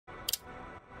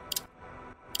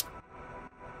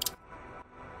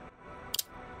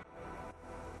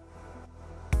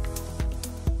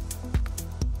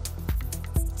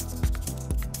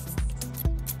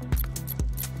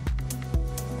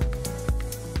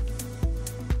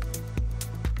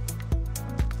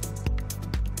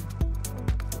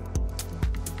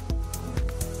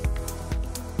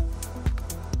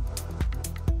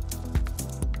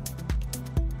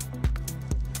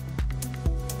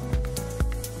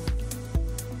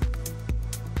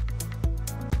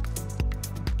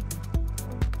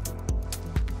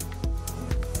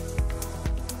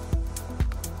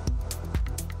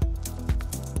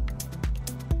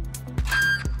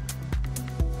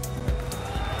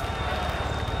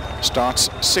Starts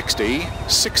 60,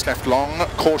 6 left long,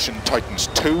 caution tightens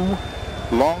 2,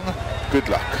 long, good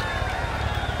luck.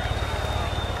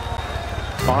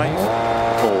 5,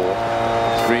 4,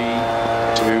 3,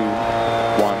 2,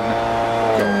 1,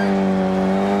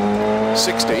 go.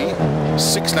 60,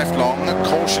 6 left long,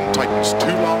 caution tightens 2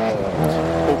 long,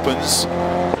 opens,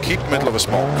 keep middle of a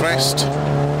small crest,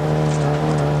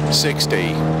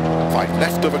 60, 5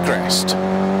 left of a crest,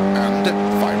 and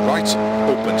 5 right,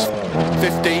 opens,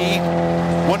 50,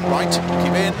 1 right,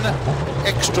 keep in,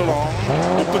 extra long,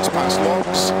 opens past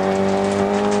logs,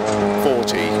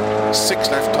 40, 6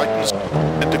 left tightens,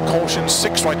 into caution,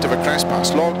 6 right of a crest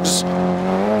past logs,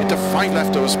 into 5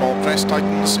 left of a small crest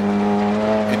tightens,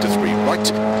 into 3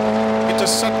 right, into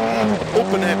sudden,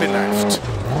 open heavy left,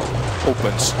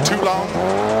 opens 2 long,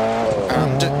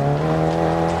 and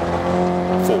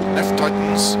 4 left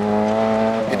tightens,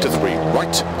 into 3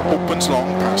 right, opens long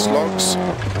past logs,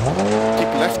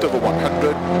 keep left over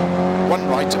 100, 1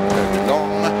 right very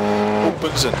long,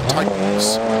 opens and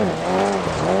tightens,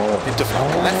 into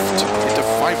flank left, into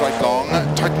 5 right long,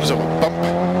 tightens over bump,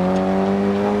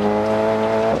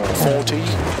 40,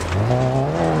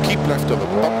 keep left over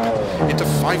bump, into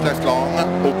 5 left long,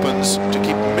 opens to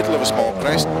keep middle of a small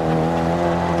crest,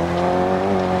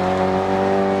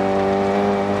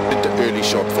 into early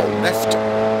short 4 left,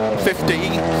 50,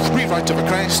 3 right of a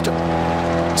crest,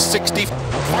 60,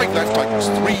 5 left tightens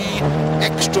 3,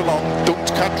 extra long, don't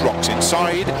cut, rocks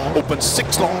inside, opens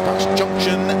 6 long past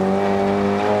junction,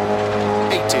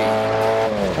 80,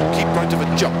 keep right of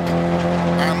a jump,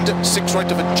 and 6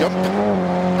 right of a jump,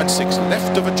 and 6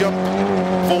 left of a jump,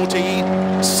 40,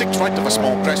 6 right of a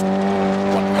small crest,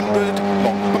 100,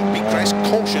 long bumpy crest,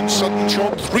 caution, sudden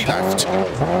short, 3 left,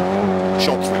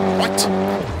 short 3 right,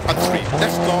 and 3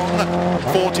 left long,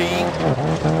 40,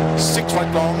 6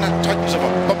 right long, tightens of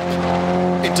a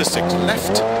bump, into 6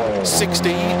 left, 60,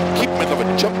 keep middle of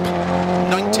a jump,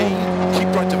 90, keep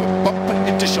right of a bump,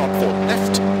 into short 4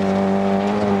 left,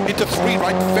 into 3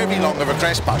 right, very long of a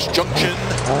crest past junction,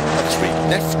 and 3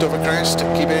 left of a crest,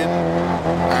 keep in,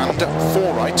 and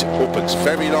 4 right, opens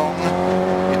very long,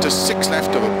 into 6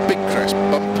 left of a big crest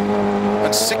bump,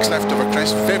 and 6 left of a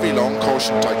crest, very long,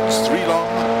 caution tightens 3 long,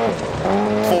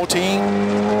 40,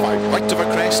 5 right of a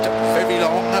crest, very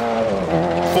long,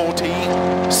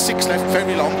 40, 6 left,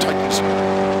 very long, tightens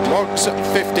logs,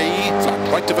 50,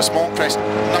 flat right of a small crest,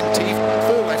 90,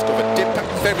 4 left of a dip,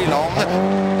 very long,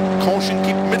 caution,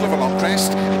 keep middle of a long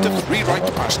crest, into 3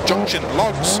 right past junction,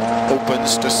 logs,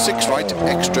 opens to 6 right,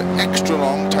 extra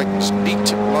long, tightens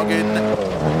neat, log in,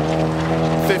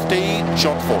 50,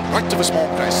 short 4 right of a small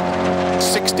crest,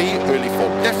 60, early 4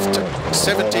 left,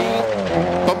 70,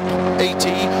 bump, 80,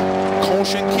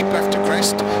 caution, keep left to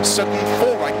crest, sudden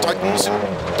 4 right tightens,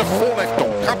 to 4 left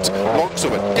don't cut, logs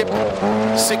of a dip,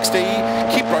 60,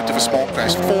 keep right of a small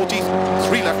crest, 40,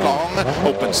 3 left long,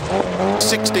 opens,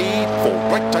 60, 4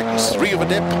 right tightens, 3 of a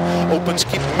dip, opens,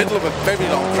 keep middle of a very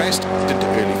long crest, into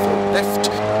early 4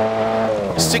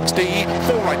 left, 60,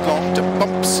 4 right long to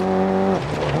bumps,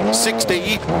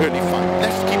 60, early 5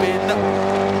 left, keep in,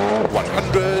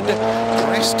 100,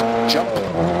 crest, jump,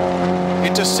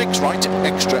 into 6 right,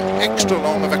 extra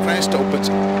long of a crest, opens,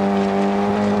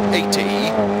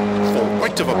 80, 4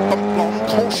 right of a bump long,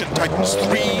 caution tightens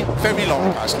 3, very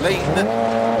long past lane,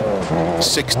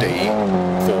 60,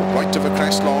 4 right of a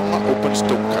crest long, opens,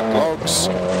 don't cut logs,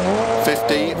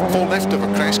 50, 4 left of a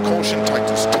crest, caution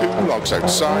tightens 2, logs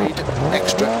outside,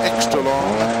 extra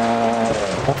long,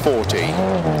 40,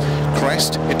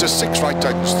 crest, into 6 right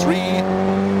tightens 3,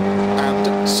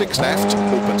 and 6 left,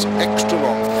 opens extra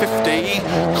long, 50,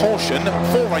 caution,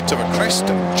 4 right of a crest,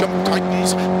 jump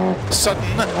tightens, sudden,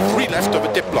 3 left of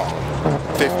a dip long,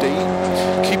 50,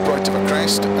 keep right of a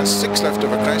crest, and 6 left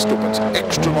of a crest, opens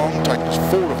extra long, tightens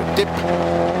 4 of a dip,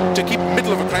 to keep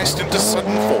middle of a crest, into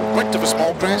sudden, 4 right of a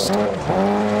small crest,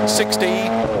 60,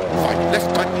 5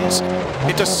 left tightens,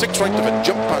 into 6 right of a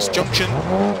jump past junction,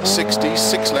 60,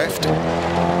 6 left,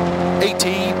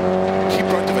 80, keep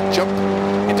right of a jump,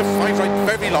 into 5 right,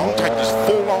 very long, tightens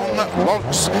 4 long,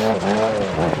 logs,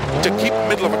 to keep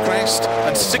middle of a crest,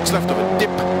 and 6 left of a dip,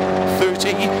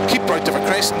 30, keep right of a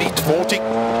crest, neat, 40,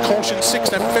 caution,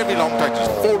 6 left, very long, tightens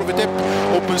 4 of a dip,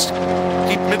 opens,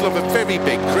 keep middle of a very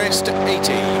big crest,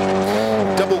 80,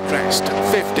 double crest,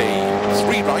 50,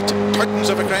 3 right, tightens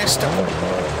of a crest,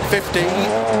 50,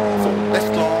 4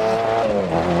 left long,